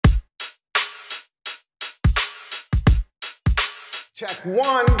Check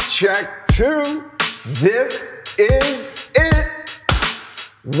one, check two. This is it.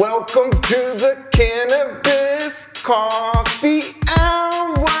 Welcome to the Cannabis Coffee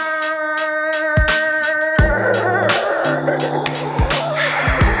Hour.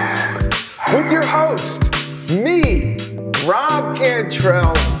 With your host, me, Rob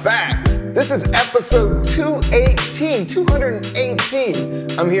Cantrell, back. This is episode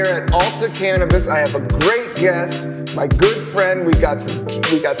 218. I'm here at Alta Cannabis. I have a great guest, my good friend. We got some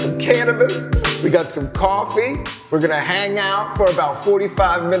cannabis, we got some coffee. We're gonna hang out for about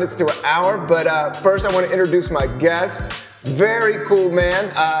 45 minutes to an hour. But first, I want to introduce my guest. Very cool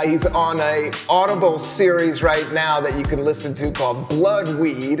man. He's on a Audible series right now that you can listen to called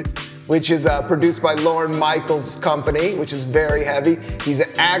Bloodweed, which is produced by Lauren Michaels' company, which is very heavy. He's an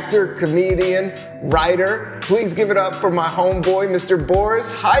actor, comedian, writer. Please give it up for my homeboy, Mr.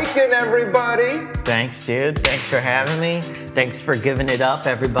 Boris Khaykin, everybody. Thanks, dude. Thanks for having me. Thanks for giving it up,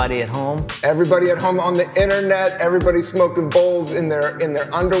 everybody at home. Everybody at home on the internet, everybody smoking bowls in their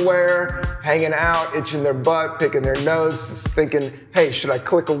underwear, hanging out, itching their butt, picking their nose, just thinking, hey, should I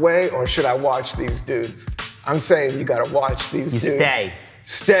click away or should I watch these dudes? I'm saying you gotta watch these dudes.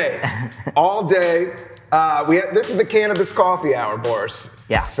 Stay all day. This is the Cannabis Coffee Hour, Boris.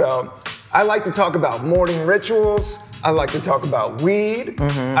 Yeah. So I like to talk about morning rituals. I like to talk about weed.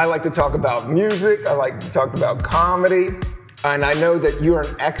 Mm-hmm. I like to talk about music. I like to talk about comedy. And I know that you're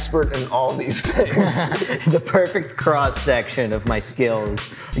an expert in all these things. The perfect cross-section of my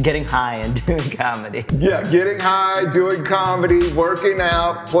skills. Getting high and doing comedy. Yeah, getting high, doing comedy, working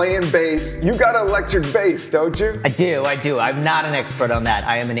out, playing bass. You got electric bass, don't you? I do. I'm not an expert on that.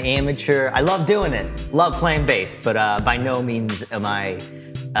 I am an amateur. I love doing it. Love playing bass, but by no means am I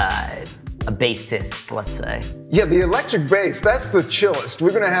a bassist, let's say. Yeah, the electric bass, that's the chillest.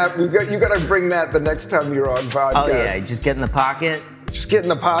 You gotta bring that the next time you're on podcast. Oh yeah, just get in the pocket. Just get in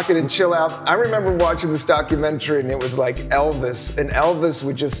the pocket and chill out. I remember watching this documentary and it was like Elvis, and Elvis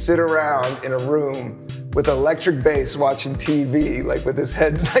would just sit around in a room with electric bass watching TV, like with his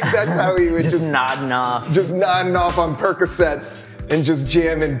head, like that's how he would just nodding off. Just nodding off on Percocets and just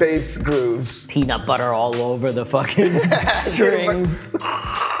jamming bass grooves. Peanut butter all over the fucking strings.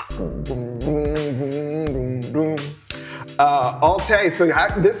 Alta, so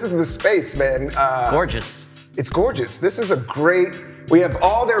this is the space, man. Gorgeous. It's gorgeous. This is we have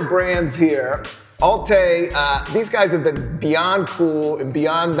all their brands here. Alta, these guys have been beyond cool and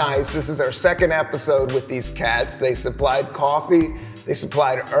beyond nice. This is our second episode with these cats. They supplied coffee, they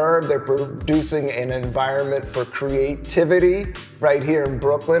supplied herb, they're producing an environment for creativity right here in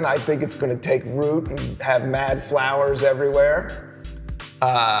Brooklyn. I think it's gonna take root and have mad flowers everywhere.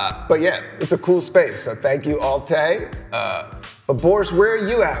 But yeah, it's a cool space, so thank you, Alta. But Boris, where are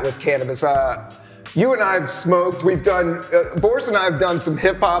you at with cannabis? You and I have smoked. Boris and I have done some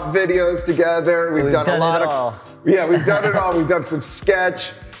hip hop videos together. We've done a lot of. Yeah, we've done it all. We've done some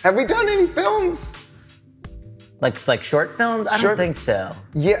sketch. Have we done any films? Like short films? I don't think so.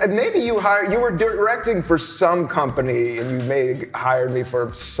 Yeah, maybe you were directing for some company and you may hired me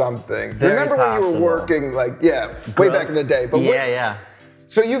for something. Remember when you were working, way back in the day? But yeah.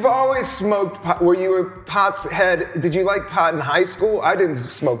 So you've always smoked pot. Were you a pot's head? Did you like pot in high school? I didn't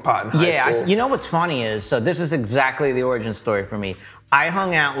smoke pot in high school. Yeah, you know what's funny is, so this is exactly the origin story for me. I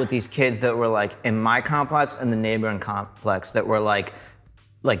hung out with these kids that were like in my complex and the neighboring complex that were like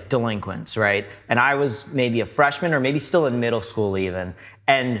delinquents, right? And I was maybe a freshman or maybe still in middle school even.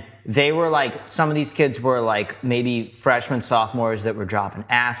 And they were like, some of these kids were like maybe freshmen, sophomores that were dropping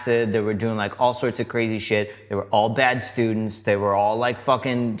acid. They were doing like all sorts of crazy shit. They were all bad students. They were all like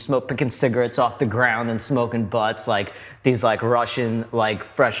fucking picking cigarettes off the ground and smoking butts. Like these like Russian, like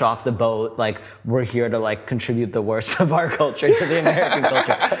fresh off the boat, like we're here to like contribute the worst of our culture to the American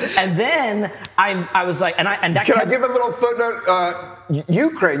culture. And then I was like, Can I give a little footnote?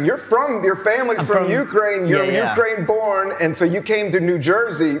 Ukraine, your family's from Ukraine. You're Ukraine born, and so you came to New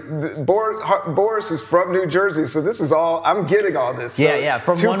Jersey. Boris is from New Jersey, so this is all, I'm getting all this. So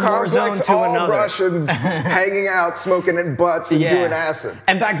from one war zone to all another. Russians hanging out, smoking in butts and doing acid.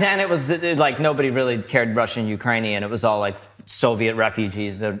 And back then it was like nobody really cared Russian, Ukrainian. It was all like Soviet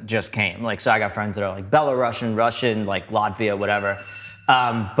refugees that just came. Like, so I got friends that are like Belarusian, Russian, like Latvia, whatever.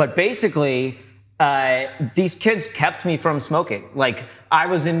 But basically, these kids kept me from smoking. Like, I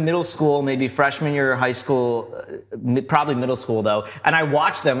was in middle school, maybe freshman year of high school, probably middle school though, and I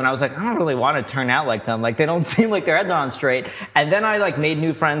watched them and I was like, I don't really want to turn out like them. Like they don't seem like their heads are on straight. And then I like made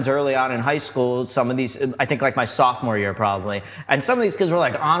new friends early on in high school. Some of these, I think like my sophomore year probably. And some of these kids were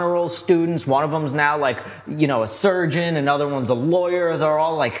like honor roll students. One of them's now like, you know, a surgeon. Another one's a lawyer. They're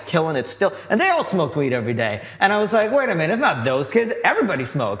all like killing it still. And they all smoke weed every day. And I was like, wait a minute, it's not those kids. Everybody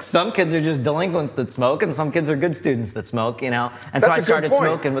smokes. Some kids are just delinquents that smoke and some kids are good students that smoke, you know? And so I started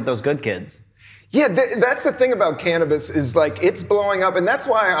smoking with those good kids. Yeah, that's the thing about cannabis is like it's blowing up. And that's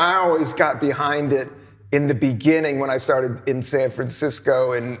why I always got behind it in the beginning when I started in San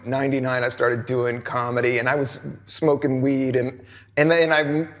Francisco in '99. I started doing comedy and I was smoking weed and then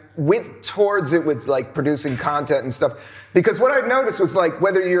I went towards it with like producing content and stuff. Because what I noticed was like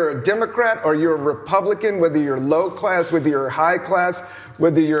whether you're a Democrat or you're a Republican, whether you're low class, whether you're high class,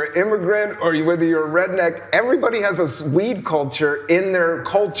 whether you're an immigrant or whether you're a redneck, everybody has a weed culture in their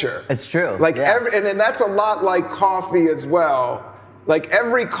culture. It's true. Like and that's a lot like coffee as well. Like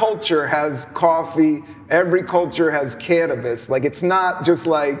every culture has coffee, every culture has cannabis. Like it's not just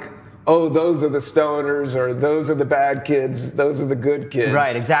like, oh, those are the stoners or those are the bad kids, those are the good kids.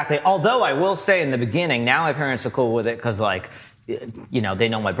 Right, exactly. Although I will say in the beginning, now my parents are cool with it because like, you know, they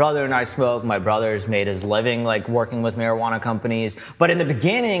know my brother and I smoke. My brother's made his living like working with marijuana companies. But in the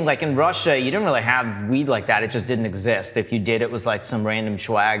beginning, like in Russia, you didn't really have weed like that. It just didn't exist. If you did, it was like some random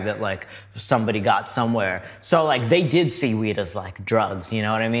swag that like somebody got somewhere. So like they did see weed as like drugs, you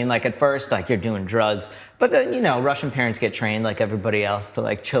know what I mean? Like at first, like you're doing drugs. But then, you know, Russian parents get trained like everybody else to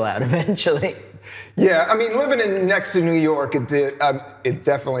like chill out eventually. Yeah, I mean, living next to New York, it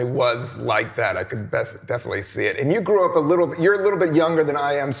definitely was like that. I could definitely see it. And you grew up you're a little bit younger than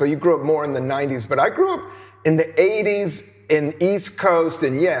I am, so you grew up more in the 90s. But I grew up in the 80s in East Coast,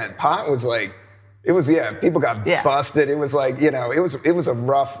 and yeah, pot was like, people got busted. It was like, you know, it was a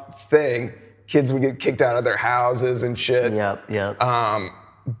rough thing. Kids would get kicked out of their houses and shit. Yep.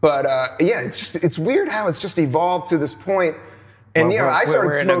 But yeah, it's weird how it's just evolved to this point. And well, you know, I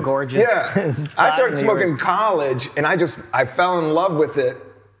started smoking. Yeah, I started smoking in college, and I fell in love with it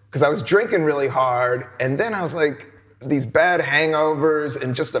because I was drinking really hard, and then I was like these bad hangovers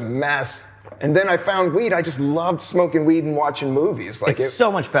and just a mess. And then I found weed. I just loved smoking weed and watching movies. Like it's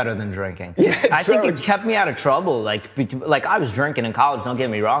so much better than drinking. Yeah, I think it kept me out of trouble. Like I was drinking in college. Don't get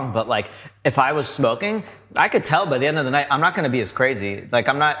me wrong, but like if I was smoking, I could tell by the end of the night I'm not going to be as crazy. Like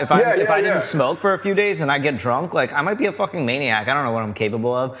I'm not. If I didn't smoke for a few days and I get drunk, like I might be a fucking maniac. I don't know what I'm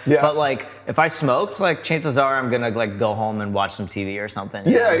capable of. Yeah. But like if I smoked, like chances are I'm gonna like go home and watch some TV or something.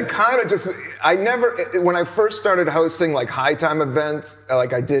 Yeah, it kind of just. When I first started hosting like high time events,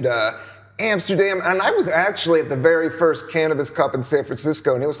 like I did. Amsterdam, and I was actually at the very first Cannabis Cup in San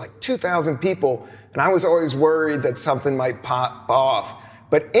Francisco, and it was like 2,000 people, and I was always worried that something might pop off.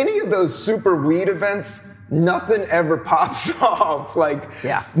 But any of those super weed events, nothing ever pops off. Like,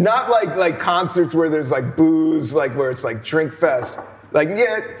 not like concerts where there's like booze, like where it's like drink fest. Like,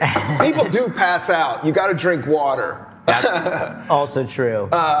 yeah, people do pass out. You got to drink water. That's also true.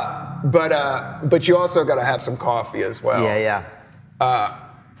 But you also got to have some coffee as well. Yeah.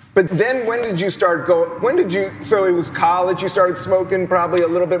 But then when did you start so it was college you started smoking probably a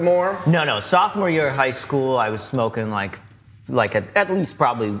little bit more? No. Sophomore year of high school, I was smoking like at least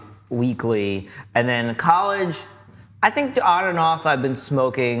probably weekly. And then college, I think on and off I've been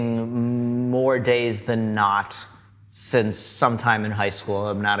smoking more days than not since sometime in high school.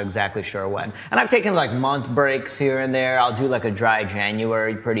 I'm not exactly sure when. And I've taken like month breaks here and there. I'll do like a dry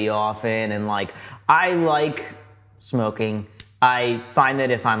January pretty often. And like, I like smoking. I find that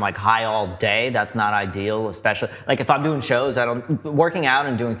if I'm like high all day, that's not ideal, especially like if I'm doing shows, working out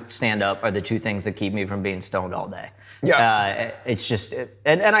and doing stand-up are the two things that keep me from being stoned all day. Yeah. It's just,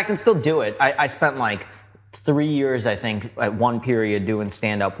 and I can still do it. I spent like 3 years, I think, at one period doing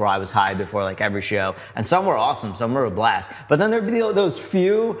stand-up where I was high before like every show. And some were awesome, some were a blast. But then there'd be those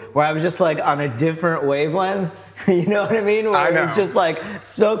few where I was just like on a different wavelength. You know what I mean? Where it was just like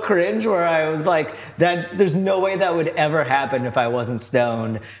so cringe where I was like, that there's no way that would ever happen if I wasn't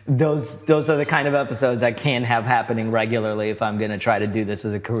stoned. Those are the kind of episodes I can't have happening regularly if I'm gonna try to do this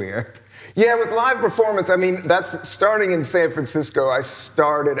as a career. Yeah, with live performance, I mean, that's starting in San Francisco. I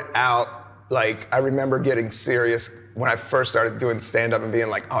started out, like, I remember getting serious when I first started doing stand-up and being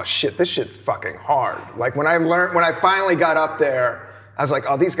like, oh shit, this shit's fucking hard. Like when I finally got up there, I was like,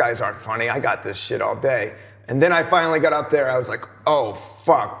 oh, these guys aren't funny. I got this shit all day. And then I finally got up there, I was like, oh,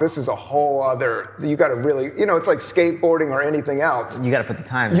 fuck, this is a whole other, you gotta really, you know, it's like skateboarding or anything else. You gotta put the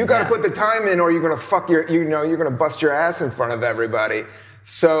time in. You gotta put the time in or you're gonna you're gonna bust your ass in front of everybody.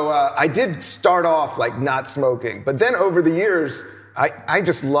 So I did start off like not smoking, but then over the years, I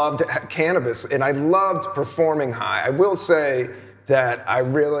just loved cannabis, and I loved performing high. I will say that I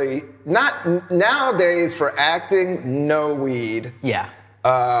really, not nowadays for acting, no weed. Yeah.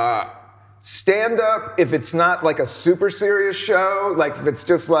 Stand up, if it's not like a super serious show, like if it's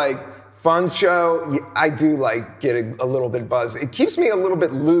just like fun show, I do like get a little bit buzzed. It keeps me a little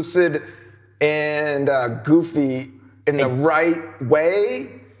bit lucid and goofy in the right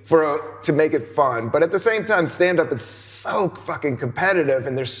way to make it fun. But at the same time, stand up is so fucking competitive,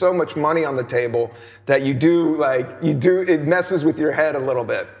 and there's so much money on the table that it messes with your head a little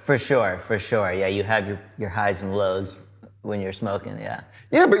bit. For sure. Yeah, you have your highs and lows when you're smoking, yeah.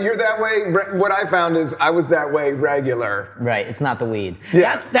 Yeah, but you're that way. What I found is I was that way regular. Right, it's not the weed.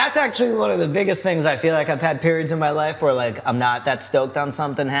 Yeah. That's actually one of the biggest things. I feel like I've had periods in my life where like I'm not that stoked on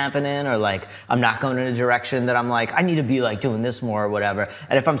something happening, or like I'm not going in a direction that I'm like, I need to be like doing this more or whatever.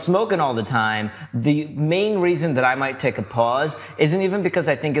 And if I'm smoking all the time, the main reason that I might take a pause isn't even because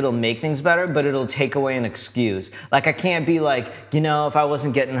I think it'll make things better, but it'll take away an excuse. Like I can't be like, if I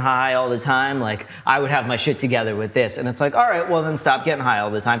wasn't getting high all the time, like I would have my shit together with this. And it's like, all right, well then stop getting high all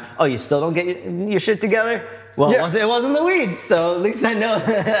the time. Oh, you still don't get your shit together? Well, yeah. it wasn't the weed, so at least I know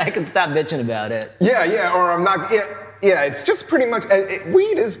I can stop bitching about it. Yeah, or I'm not, yeah, it's just pretty much,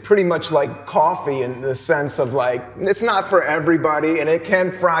 weed is pretty much like coffee in the sense of like, it's not for everybody, and it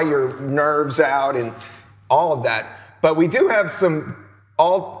can fry your nerves out and all of that. But we do have some,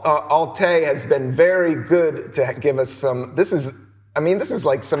 Alte has been very good to give us some, this is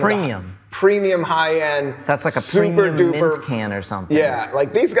like some premium high-end. That's like a super premium duper mint can or something. Yeah,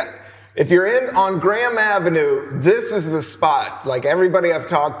 like these guys, if you're on Graham Avenue, this is the spot. Like everybody I've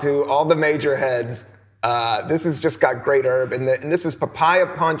talked to, all the major heads, this has just got great herb, and this is Papaya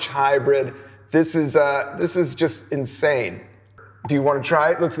Punch Hybrid. This is just insane. Do you want to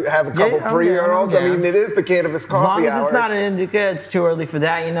try it? Let's have a couple pre-rolls. I mean, it is the cannabis coffee hours. As long as it's not an indica, it's too early for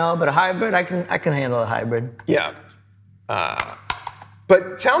that, but a hybrid, I can handle a hybrid. Yeah.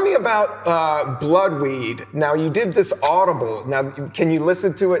 But tell me about Bloodweed. Now, you did this Audible. Now, can you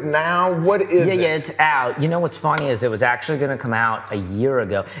listen to it now? What is it? Yeah, it's out. What's funny is it was actually going to come out a year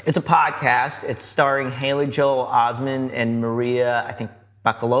ago. It's a podcast. It's starring Haley Joel Osment and Maria, I think,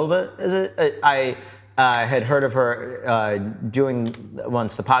 Bakalova, is it? I had heard of her doing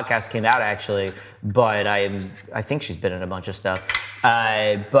once the podcast came out, actually, but I think she's been in a bunch of stuff.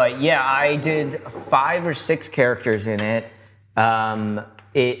 But yeah, I did 5 or 6 characters in it.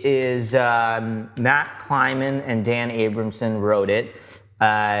 It is Matt Kleiman and Dan Abramson wrote it.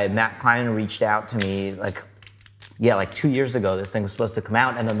 Matt Kleiman reached out to me like 2 years ago. This thing was supposed to come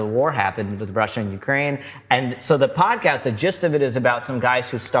out, and then the war happened with Russia and Ukraine. And so the podcast, the gist of it is about some guys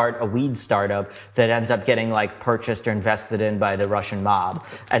who start a weed startup that ends up getting like purchased or invested in by the Russian mob.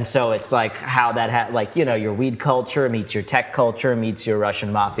 And so it's like how that your weed culture meets your tech culture meets your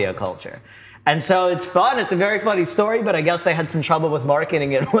Russian mafia culture. And so it's fun. It's a very funny story, but I guess they had some trouble with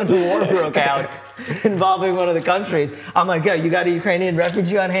marketing it when the war broke out involving one of the countries. I'm like, you got a Ukrainian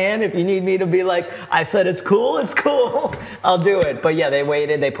refugee on hand? If you need me to be like, I said it's cool, I'll do it. But yeah, they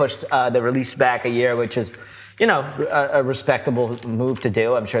waited. They pushed the release back a year, which is, a respectable move to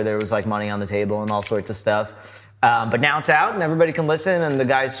do. I'm sure there was like money on the table and all sorts of stuff. But now it's out and everybody can listen, and the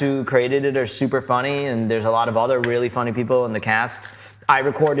guys who created it are super funny, and there's a lot of other really funny people in the cast. I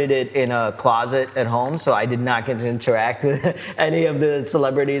recorded it in a closet at home, so I did not get to interact with any of the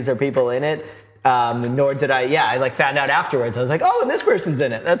celebrities or people in it. Nor did I found out afterwards. I was like, and this person's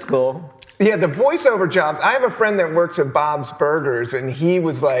in it. That's cool. Yeah, the voiceover jobs. I have a friend that works at Bob's Burgers, and he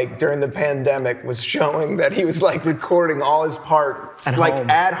was like, during the pandemic, was showing that he was like recording all his parts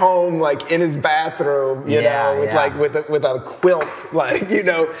at home, like in his bathroom, with a quilt,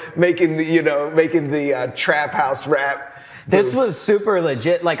 making the trap house rap. This was super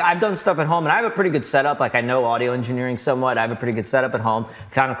legit. Like, I've done stuff at home, and I have a pretty good setup. Like, I know audio engineering somewhat. I have a pretty good setup at home.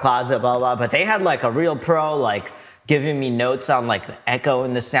 Found a closet, blah, blah. But they had, like, a real pro, like, giving me notes on, like, the echo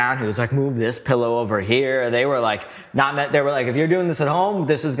and the sound. He was like, move this pillow over here. They were, like, if you're doing this at home,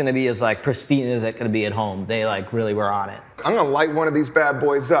 this is going to be as, like, pristine as it's going to be at home. They, like, really were on it. I'm going to light one of these bad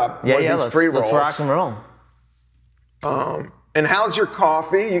boys up. Let's rock and roll. And how's your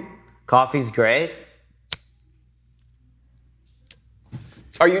coffee? Coffee's great.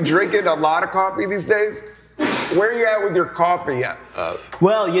 Are you drinking a lot of coffee these days? Where are you at with your coffee? I'm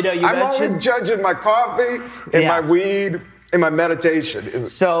always judging my coffee and my weed and my meditation.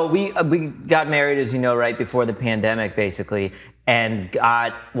 So we got married, as you know, right before the pandemic, basically, and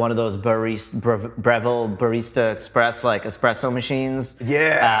got one of those Breville Barista Express, like espresso machines.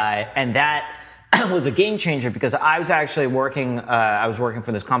 Yeah. And that was a game changer because I was actually working. I was working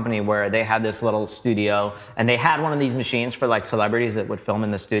for this company where they had this little studio, and they had one of these machines for like celebrities that would film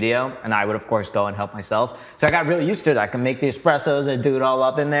in the studio, and I would of course go and help myself. So I got really used to it. I can make the espressos and do it all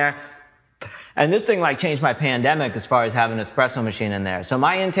up in there. And this thing like changed my pandemic as far as having an espresso machine in there. So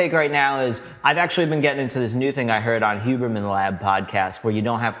my intake right now is I've actually been getting into this new thing I heard on Huberman Lab podcast where you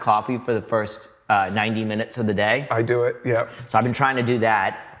don't have coffee for the first 90 minutes of the day. I do it, yeah. So I've been trying to do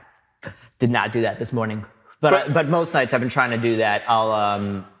that. Did not do that this morning. But most nights I've been trying to do that.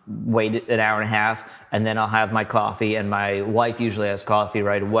 I'll wait an hour and a half, and then I'll have my coffee, and my wife usually has coffee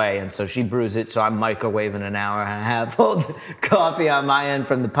right away, and so she brews it, so I'm microwaving an hour and a half old coffee on my end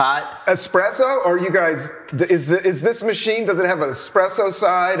from the pot. Espresso, or you guys, is this machine, does it have an espresso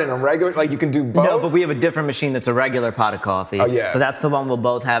side and a regular, like you can do both? No, but we have a different machine that's a regular pot of coffee. Oh, yeah. So that's the one we'll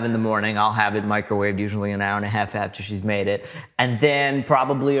both have in the morning. I'll have it microwaved usually an hour and a half after she's made it. And then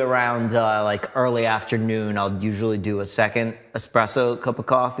probably around like early afternoon, I'll usually do a second espresso cup of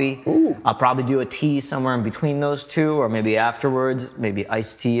coffee. Ooh. I'll probably do a tea somewhere in between those two, or maybe afterwards, maybe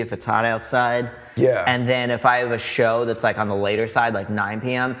iced tea if it's hot outside. Yeah. And then if I have a show that's like on the later side, like 9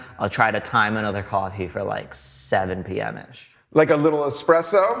 p.m., I'll try to time another coffee for like 7 p.m.-ish. Like a little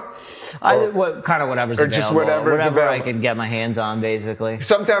espresso? Kind of whatever's or available. just whatever's Whatever available. I can get my hands on, basically.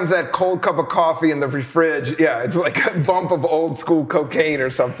 Sometimes that cold cup of coffee in the fridge, yeah, it's like a bump of old school cocaine or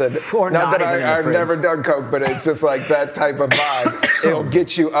something. Or not that even in the I've fridge. never done coke, but it's just like that type of vibe. It'll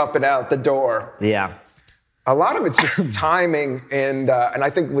get you up and out the door. Yeah. A lot of it's just timing, and I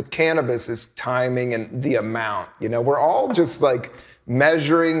think with cannabis is timing and the amount. You know, we're all just like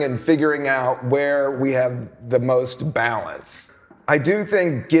measuring and figuring out where we have the most balance. I do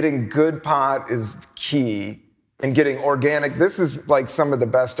think getting good pot is key, and getting organic. This is like some of the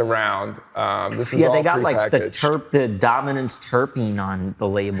best around. This is all they got like prepackaged. the dominance terpene on the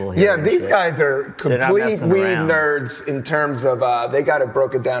label here. Yeah, and these shit. guys are not complete messing weed around. nerds in terms of, they got it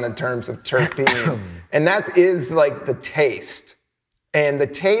broken down in terms of terpene. And that is like the taste. And the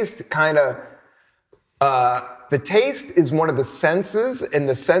taste kind of, the taste is one of the senses, and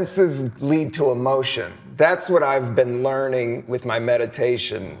the senses lead to emotion. That's what I've been learning with my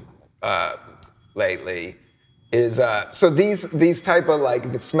meditation lately. Is so these type of like,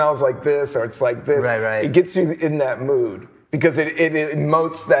 if it smells like this or it's like this, Right. it gets you in that mood because it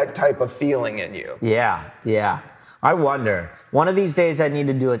emotes that type of feeling in you. Yeah. I wonder. One of these days I need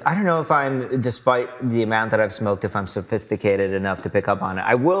to do it. I don't know if I'm, despite the amount that I've smoked, if I'm sophisticated enough to pick up on it.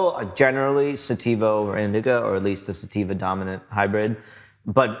 I will generally sativa over indica, or at least a sativa dominant hybrid.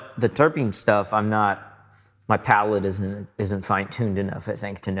 But the terpene stuff, my palate isn't fine-tuned enough, I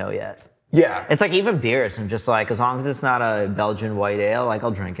think, to know yet. Yeah. It's like even beers. I'm just like, as long as it's not a Belgian white ale, like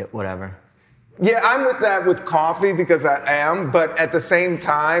I'll drink it, whatever. Yeah, I'm with that with coffee because I am, but at the same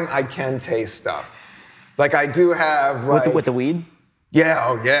time, I can taste stuff. Like I do have like... With the weed? Yeah,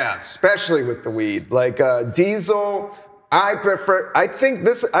 oh yeah, especially with the weed. Like diesel, I prefer, I think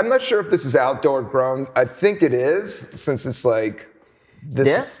this, I'm not sure if this is outdoor grown. I think it is, since it's like...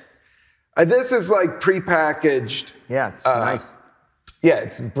 This? This is like prepackaged. Yeah, it's nice. Yeah,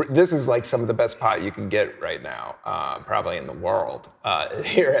 this is like some of the best pot you can get right now, probably in the world,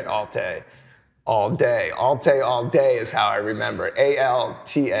 here at Alte. All day. Alte all day is how I remember it.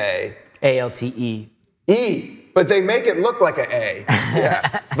 A-L-T-A. A-L-T-E. E, but they make it look like an A.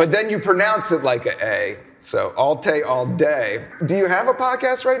 Yeah. But then you pronounce it like an A. So Alte all day. Do you have a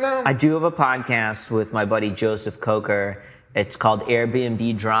podcast right now? I do have a podcast with my buddy Joseph Coker. It's called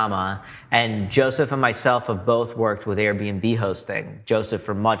Airbnb Drama, and Joseph and myself have both worked with Airbnb hosting. Joseph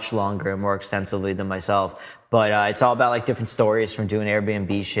for much longer and more extensively than myself, but it's all about like different stories from doing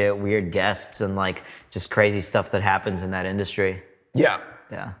Airbnb shit, weird guests, and like just crazy stuff that happens in that industry. Yeah.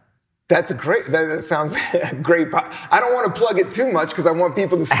 Yeah. That sounds great. I don't want to plug it too much because I want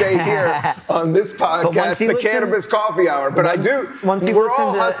people to stay here on this podcast, the Cannabis Coffee Hour. But we're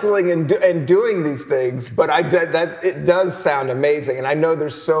all hustling and doing these things, but it does sound amazing. And I know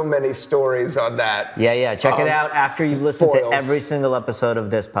there's so many stories on that. Yeah. Check it out after you've listened to every single episode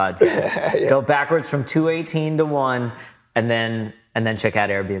of this podcast. Yeah. Go backwards from 218 to 1, and then check out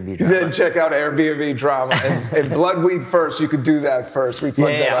Airbnb Drama. Then check out Airbnb Drama. And Bloodweed first. You could do that first. We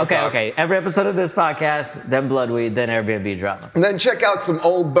plugged that up. Okay. Every episode of this podcast, then Bloodweed, then Airbnb Drama. And then check out some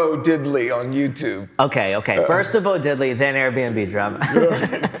old Bo Diddley on YouTube. Okay. First the Bo Diddley, then Airbnb Drama.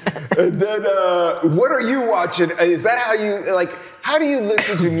 And then, what are you watching? Is that how you, like, how do you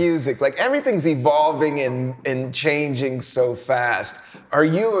listen to music? Like, everything's evolving and changing so fast. Are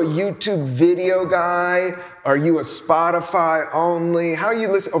you a YouTube video guy? Are you a Spotify only? How you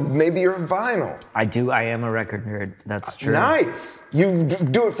listen? Or maybe you're a vinyl. I am a record nerd. That's true. Nice. You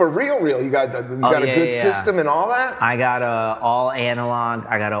do it for real. You got a good system and all that? I got a all analog.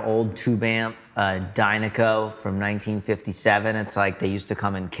 I got an old tube amp, Dynaco from 1957. It's like they used to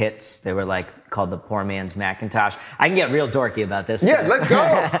come in kits. They were like called the poor man's Macintosh. I can get real dorky about this. Yeah, let's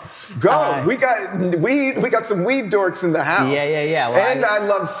go. Go. We got some weed dorks in the house. Yeah. Well, and I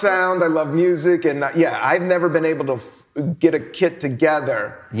love sound. I love music. And I've never been able to get a kit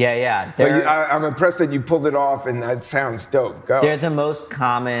together. Yeah. But I'm impressed that you pulled it off, and that sounds dope. Go. They're the most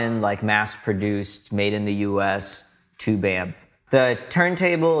common, like mass-produced, made in the U.S. tube amp. The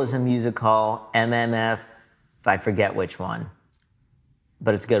turntable is a music hall, MMF, I forget which one,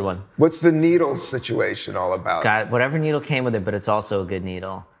 but it's a good one. What's the needle situation all about? It's got whatever needle came with it, but it's also a good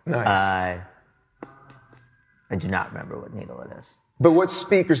needle. Nice. I do not remember what needle it is. But what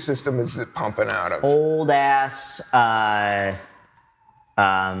speaker system is it pumping out of? Old ass, what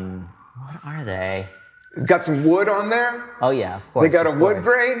are they? Got some wood on there? Oh yeah, of course. They got a wood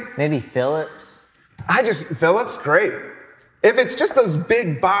grain? Maybe Philips? Philips, great. If it's just those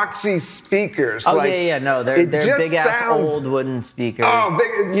big boxy speakers. Oh no, they're big ass old wooden speakers. Oh,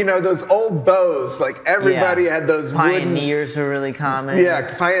 those old Bose, like everybody had those Pioneers were really common.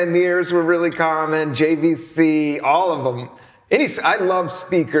 Yeah, Pioneers were really common, JVC, all of them. I love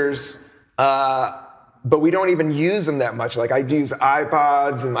speakers, but we don't even use them that much. Like I use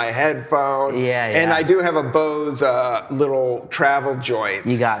iPods and my headphone. Yeah. And I do have a Bose little travel joint.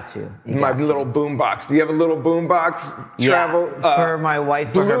 You got to. My little boombox. Do you have a little boombox travel? For my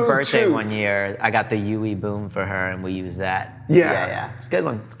wife for her birthday Bluetooth. 1 year, I got the UE boom for her, and we use that. Yeah. It's a good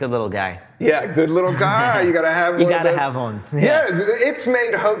one. It's a good little guy. Yeah, good little guy. You gotta have one. You gotta have one. Yeah, it's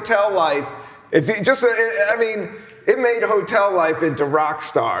made hotel life. It made hotel life into rock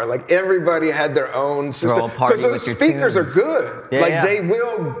star. Like everybody had their own system. Because those speakers are good.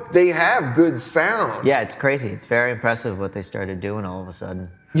 They have good sound. Yeah, it's crazy. It's very impressive what they started doing all of a sudden.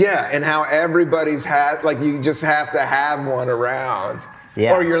 Yeah, and how everybody's you just have to have one around.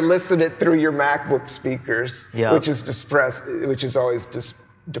 Yeah. Or you're listening it through your MacBook speakers, which is always just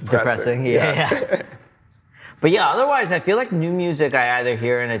depressing. Yeah. But yeah, otherwise I feel like new music I either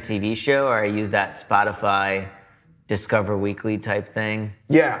hear in a TV show or I use that Spotify Discover Weekly type thing.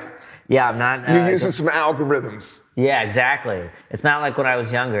 Yeah. Yeah, I'm not... You're using some algorithms. Yeah, exactly. It's not like when I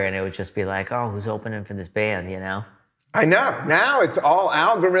was younger and it would just be like, oh, who's opening for this band, I know. Now it's all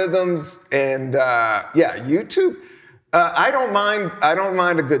algorithms and, YouTube. I don't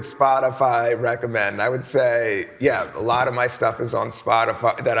mind a good Spotify recommend. I would say, a lot of my stuff is on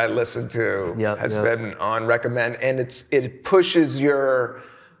Spotify that I listen to has been on recommend, and it pushes your...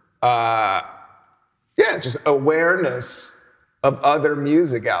 just awareness of other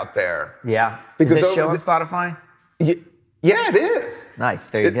music out there. Yeah. Because is this show on Spotify? Yeah, it is. Nice.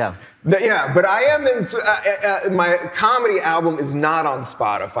 There you go. Yeah, but I am in... my comedy album is not on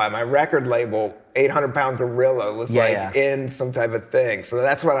Spotify. My record label, 800 Pound Gorilla, was in some type of thing. So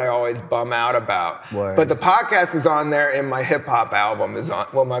that's what I always bum out about. Word. But the podcast is on there, and my hip-hop album is on...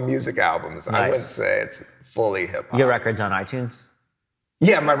 Well, my music album is... Nice. I wouldn't say it's fully hip-hop. Your record's on iTunes?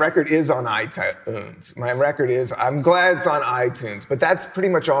 Yeah, my record is on iTunes. I'm glad it's on iTunes, but that's pretty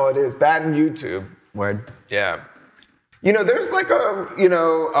much all it is. That and YouTube. Word. Yeah. There's like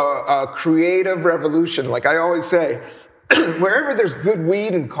a creative revolution. Like I always say, wherever there's good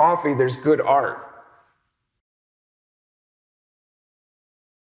weed and coffee, there's good art.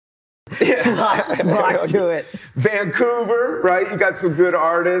 Flock to it. Vancouver, right? You got some good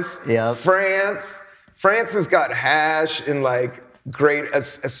artists. Yep. France has got hash and like great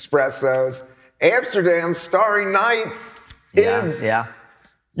espressos. Amsterdam, Starry Nights is... Yeah.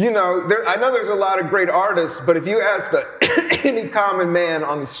 I know there's a lot of great artists, but if you ask any common man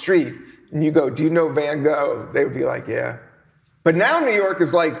on the street and you go, do you know Van Gogh? They would be like, yeah. But now New York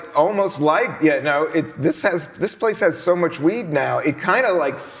is like almost like, this place has so much weed now. It kind of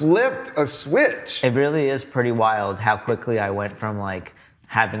like flipped a switch. It really is pretty wild how quickly I went from like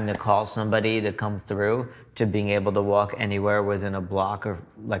having to call somebody to come through to being able to walk anywhere within a block or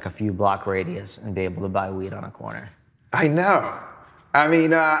like a few block radius and be able to buy weed on a corner. I know. I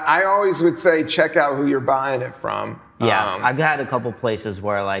mean, I always would say check out who you're buying it from. Yeah, I've had a couple places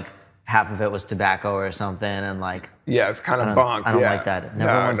where like half of it was tobacco or something, and like it's kind of bonk. I don't like that.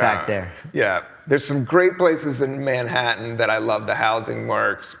 Never went back there. Yeah, there's some great places in Manhattan that I love. The housing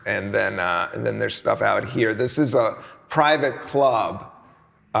works, and then there's stuff out here. This is a private club,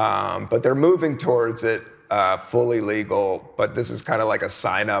 but they're moving towards it fully legal. But this is kind of like a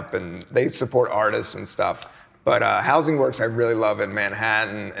sign up, and they support artists and stuff. But Housing Works I really love in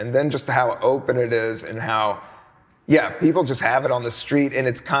Manhattan, and then just how open it is and how, yeah, people just have it on the street and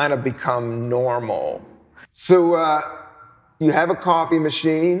it's kind of become normal. So you have a coffee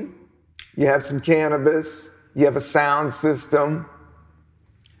machine, you have some cannabis, you have a sound system.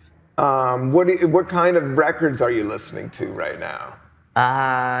 What kind of records are you listening to right now?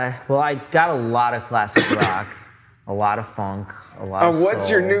 Well, I got a lot of classic rock, a lot of funk, a lot of What's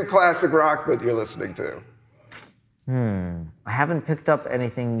soul. your new classic rock that you're listening to? I haven't picked up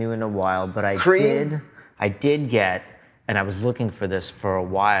anything new in a while, but I did get, and I was looking for this for a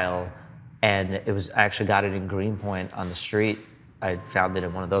while, and I actually got it in Greenpoint on the street. I found it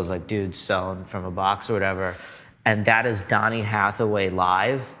in one of those like dudes selling from a box or whatever, and that is Donny Hathaway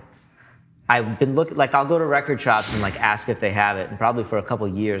live. I've been looking, like I'll go to record shops and like ask if they have it, and probably for a couple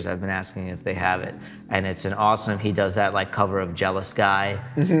years I've been asking if they have it, and it's an awesome. He does that like cover of Jealous Guy,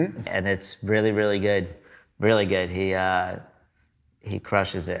 and it's really, really good. Really good. He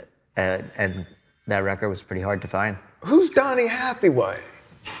crushes it, and that record was pretty hard to find. Who's Donny Hathaway?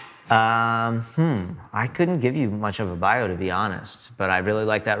 I couldn't give you much of a bio, to be honest, but I really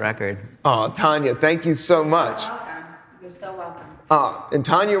like that record. Oh, Tanya, thank you so much. You're welcome. You're so welcome. And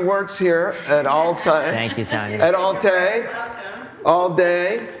Tanya works here at Alte. Thank you, Tanya. At Alte, all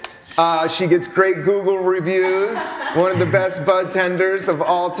day. She gets great Google reviews. One of the best bud tenders of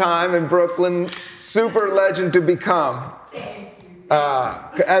all time in Brooklyn. Super legend to become. Thank you.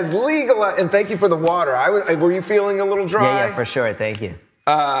 As legal, and thank you for the water. Were you feeling a little dry? Yeah, for sure. Thank you.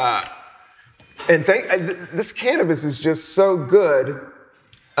 And this cannabis is just so good.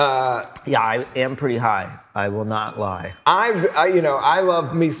 Yeah, I am pretty high. I will not lie. I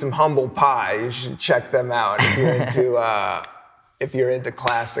love me some Humble Pie. You should check them out if you're into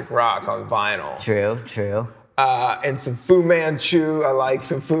classic rock on vinyl. True. And some Fu Manchu. I like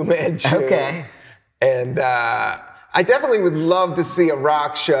some Fu Manchu. Okay. And I definitely would love to see a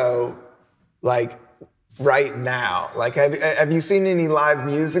rock show like right now. Like, have you seen any live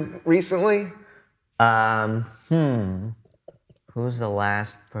music recently? Who's the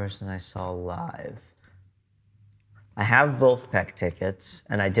last person I saw live? I have Wolfpack tickets,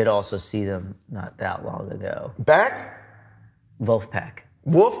 and I did also see them not that long ago. Beck? Wolfpack.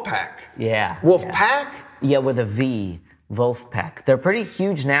 Wolfpack. Yeah. Wolfpack? Yeah, with a V. Wolfpack. They're pretty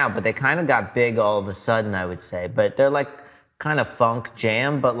huge now, but they kind of got big all of a sudden, I would say. But they're like kind of funk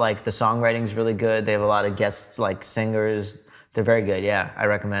jam, but like the songwriting's really good. They have a lot of guest like singers. They're very good. Yeah, I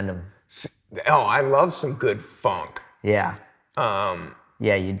recommend them. Oh, I love some good funk. Yeah.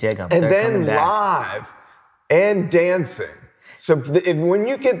 Yeah, you dig them. And They're then live and dancing. So when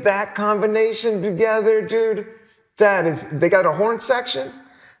you get that combination together, dude, they got a horn section?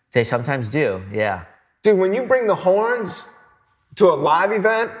 They sometimes do, yeah. Dude, when you bring the horns to a live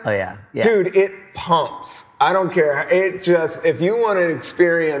event, Oh, yeah. dude, it pumps. I don't care. If you want to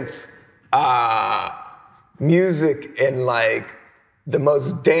experience music in like the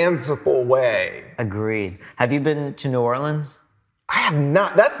most danceable way. Agreed. Have you been to New Orleans? I have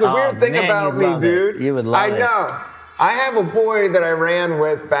not. That's the weird thing man, about you'd me, love it. dude. You would love it. I know. I have a boy that I ran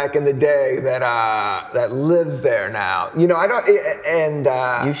with back in the day that lives there now. You know, I don't, and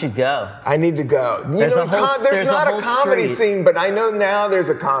You should go. I need to go. There's there's not a comedy street. scene, but I know now there's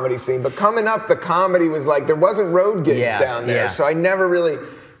a comedy scene. But coming up, the comedy was like there wasn't road gigs down there, so I never really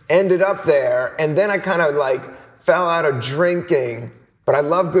ended up there. And then I kind of like fell out of drinking. But I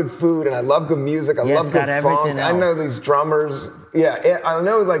love good food and I love good music. I love good funk. I know these drummers. Yeah, I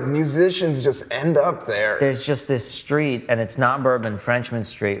know like musicians just end up there. There's just this street, and it's not Bourbon, Frenchman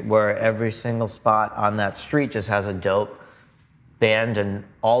Street, where every single spot on that street just has a dope band, and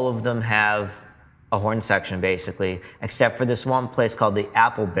all of them have a horn section basically, except for this one place called the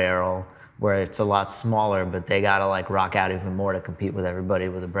Apple Barrel, where it's a lot smaller, but they gotta like rock out even more to compete with everybody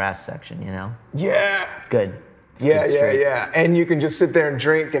with a brass section, you know? Yeah. It's good. Yeah. And you can just sit there and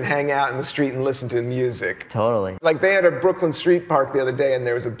drink and hang out in the street and listen to music. Totally. Like they had a Brooklyn Street Park the other day and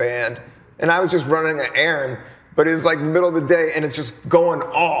there was a band and I was just running an errand, but it was like the middle of the day and it's just going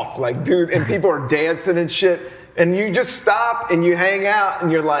off, like dude, and people are dancing and shit. And you just stop and you hang out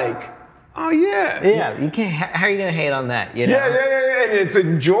and you're like, oh yeah. Yeah, you can't, how are you gonna hate on that, you know? Yeah, and it's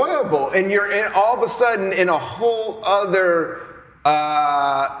enjoyable. And you're all of a sudden in a whole other,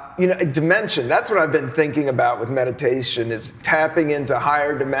 dimension. That's what I've been thinking about with meditation is tapping into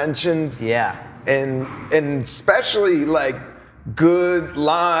higher dimensions. Yeah. And especially like good,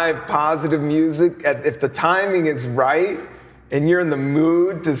 live, positive music. If the timing is right and you're in the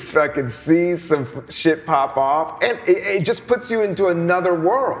mood to fucking see some shit pop off, and it just puts you into another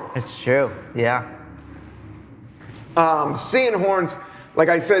world. It's true, yeah. Seeing horns, like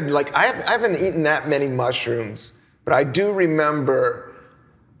I said, like I haven't eaten that many mushrooms, but I do remember,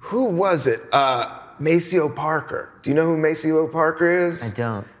 who was it? Maceo Parker. Do you know who Maceo Parker is? I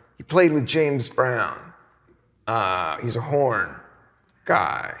don't. He played with James Brown. He's a horn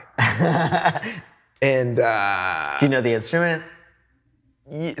guy. And Do you know the instrument?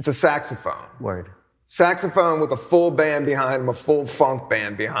 it's a saxophone. Word. Saxophone with a full band behind him, a full funk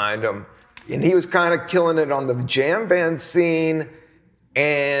band behind him. And he was kind of killing it on the jam band scene.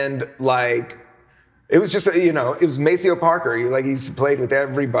 And like, it was just, it was Maceo Parker. He used to play with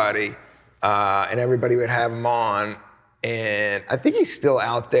everybody. And everybody would have him on. And I think he's still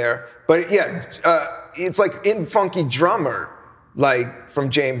out there. But yeah, it's like In Funky Drummer, like from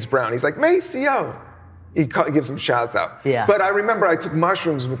James Brown. He's like, Maceo. He gives some shouts out. Yeah. But I remember I took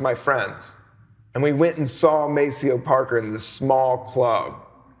mushrooms with my friends. And we went and saw Maceo Parker in this small club.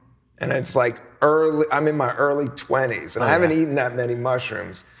 And it's like I'm in my early 20s. And I haven't eaten that many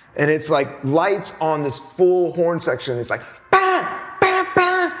mushrooms. And it's like lights on this full horn section. It's like,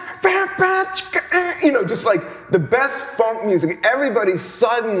 just like the best funk music. Everybody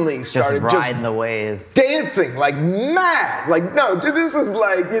suddenly started just riding the wave, dancing like mad. Like, no, dude, this is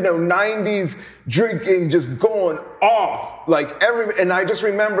like, 90s drinking just going off. And I just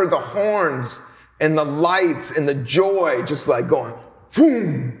remember the horns and the lights and the joy just like going,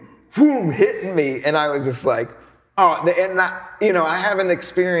 boom, boom, hitting me. And I was just like, oh, and I haven't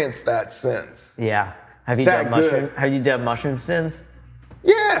experienced that since. Yeah. Have you done mushrooms since?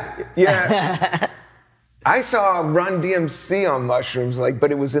 Yeah. I saw Run DMC on mushrooms,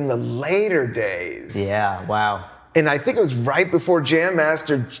 but it was in the later days. Yeah, wow. And I think it was right before Jam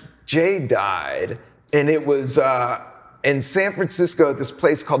Master Jay died. And it was in San Francisco at this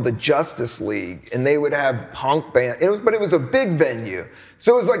place called the Justice League. And they would have punk band. But it was a big venue.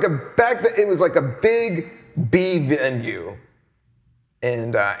 So it was like a big B venue.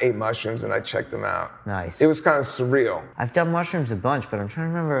 And ate mushrooms and I checked them out. Nice. It was kind of surreal. I've done mushrooms a bunch, but I'm trying to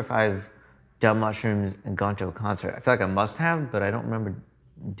remember if I've done mushrooms and gone to a concert. I feel like I must have, but I don't remember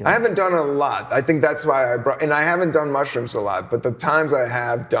doing I haven't done it a lot. I think that's why and I haven't done mushrooms a lot, but the times I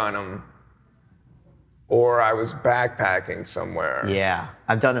have done them, or I was backpacking somewhere. Yeah,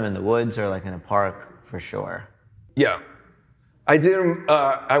 I've done them in the woods or like in a park for sure. Yeah. I did them,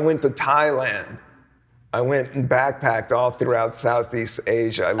 I went to Thailand. I went and backpacked all throughout Southeast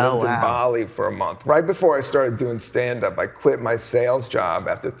Asia. I lived in Bali for a month. Right before I started doing stand-up, I quit my sales job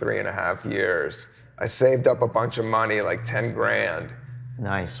after 3.5 years. I saved up a bunch of money, like 10 grand.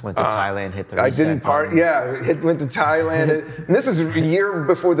 Nice. Went to Thailand, hit the reset I didn't button. went to Thailand. And this is a year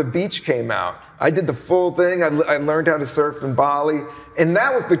before The Beach came out. I did the full thing. I learned how to surf in Bali. And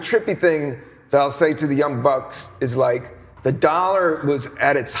that was the trippy thing that I'll say to the young bucks is like, the dollar was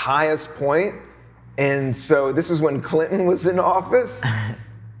at its highest point. And so this is when Clinton was in office.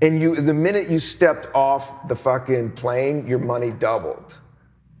 And the minute you stepped off the fucking plane, your money doubled.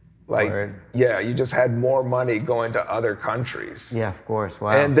 Word. Yeah, you just had more money going to other countries. Yeah, of course.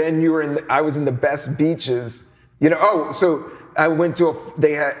 Wow. And then I was in the best beaches. So I went to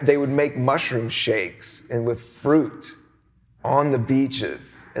they would make mushroom shakes and with fruit on the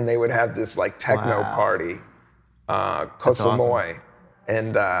beaches. And they would have this like techno party, Koh Samui. Awesome.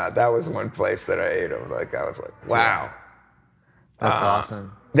 And that was one place that I ate them. I was like, wow. That's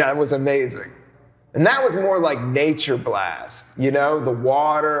awesome. That was amazing. And that was more like nature blast, the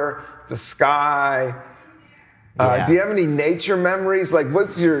water, the sky. Do you have any nature memories?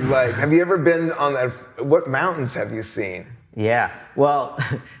 What's your, have you ever been on what mountains have you seen? Yeah, well,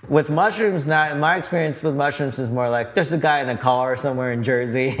 with mushrooms, my experience with mushrooms is more like there's a guy in a car somewhere in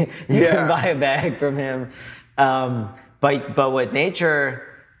Jersey. You can buy a bag from him. But with nature,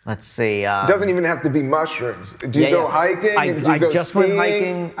 let's see. It doesn't even have to be mushrooms. Do you go hiking? I just went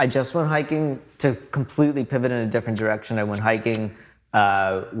hiking. I just went hiking to completely pivot in a different direction. I went hiking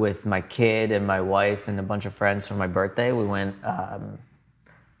with my kid and my wife and a bunch of friends for my birthday. We went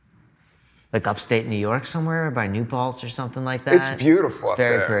upstate New York somewhere by New Paltz or something like that. It's beautiful up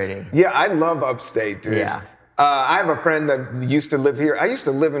there. Very pretty. Yeah, I love upstate, dude. Yeah. I have a friend that used to live here. I used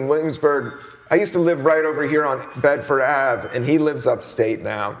to live in Williamsburg. I used to live right over here on Bedford Ave, and he lives upstate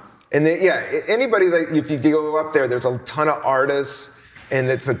now. And anybody if you go up there, there's a ton of artists, and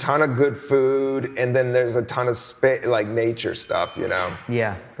it's a ton of good food, and then there's a ton of nature stuff,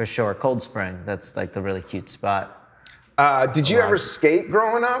 Yeah, for sure. Cold Spring, that's like the really cute spot. Did you ever skate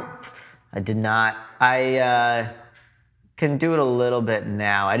growing up? I did not. I can do it a little bit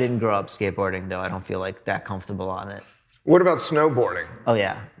now. I didn't grow up skateboarding, though. I don't feel that comfortable on it. What about snowboarding? Oh,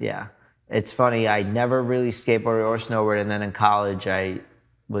 yeah. It's funny, I never really skateboarded or snowboarded, and then in college I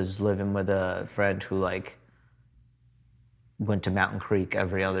was living with a friend who went to Mountain Creek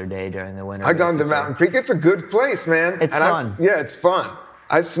every other day during the winter. I've gone to Mountain Creek. It's a good place, man. It's fun. It's fun.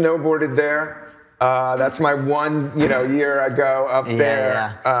 I snowboarded there. That's my one, year I go up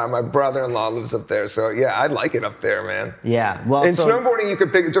there. Yeah. My brother-in-law lives up there, so yeah, I like it up there, man. Yeah, well, and snowboarding, you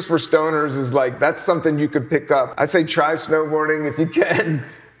could pick just for stoners is like that's something you could pick up. I'd say try snowboarding if you can,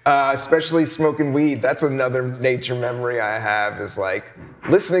 especially smoking weed. That's another nature memory I have is like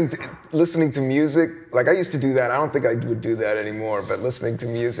listening to music. Like I used to do that. I don't think I would do that anymore, but listening to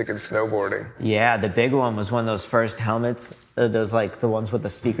music and snowboarding. Yeah, the big one was when those first helmets, those like the ones with the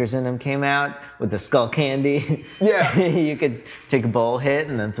speakers in them came out with the skull candy. Yeah. You could take a bowl hit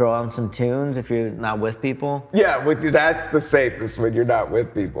and then throw on some tunes if you're not with people. Yeah, that's the safest when you're not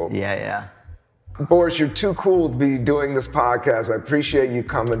with people. Yeah. Boris, you're too cool to be doing this podcast. I appreciate you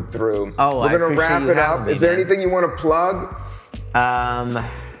coming through. We're going to wrap it up. Is there anything you want to plug?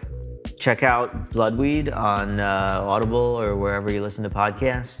 Check out Bloodweed on Audible or wherever you listen to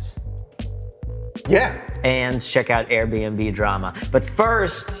podcasts. Yeah. And check out Airbnb Drama. But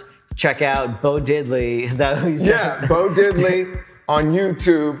first, check out Bo Diddley. Is that who you said? Yeah, Bo Diddley on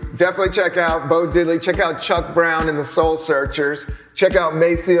YouTube. Definitely check out Bo Diddley. Check out Chuck Brown and the Soul Searchers. Check out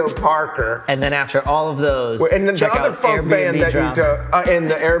Maceo Parker. And then after all of those, and then the other funk band that you do, in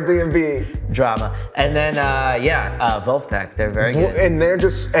the Airbnb Drama. And then, Wolfpack, they're very good. And they're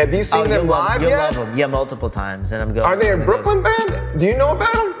just, have you seen them live yet? You'll love them. Yeah, multiple times. And I'm going. Are they a Brooklyn band? Do you know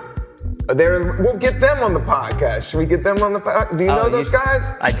about them? We'll get them on the podcast. Should we get them on the podcast? Do you know those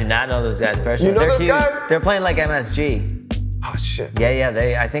guys? I do not know those guys personally. You know those guys? They're playing like MSG. Oh, shit.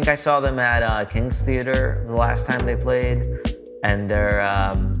 Yeah. I think I saw them at King's Theater the last time they played. And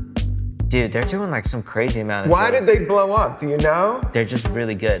they're, they're doing like some crazy amount of Why shows. did they blow up? Do you know? They're just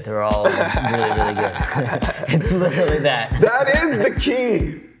really good. They're all really, really good. It's literally that. That is the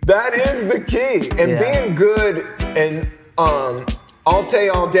key. That is the key. And being good and Alte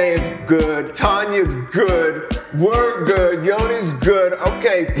all day is good. Tanya's good. We're good. Yoni's good.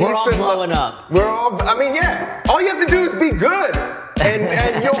 Okay, peace We're all blowing up. We're all, all you have to do is be good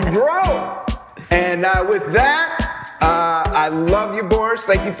and you'll grow. And with that, I love you, Boris.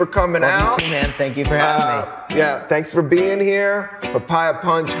 Thank you for coming out. Love you too, man. Thank you for having me. Yeah, thanks for being here. Papaya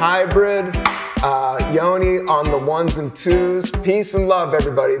Punch Hybrid. Yoni on the ones and twos. Peace and love,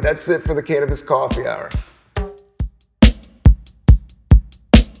 everybody. That's it for the Cannabis Coffee Hour.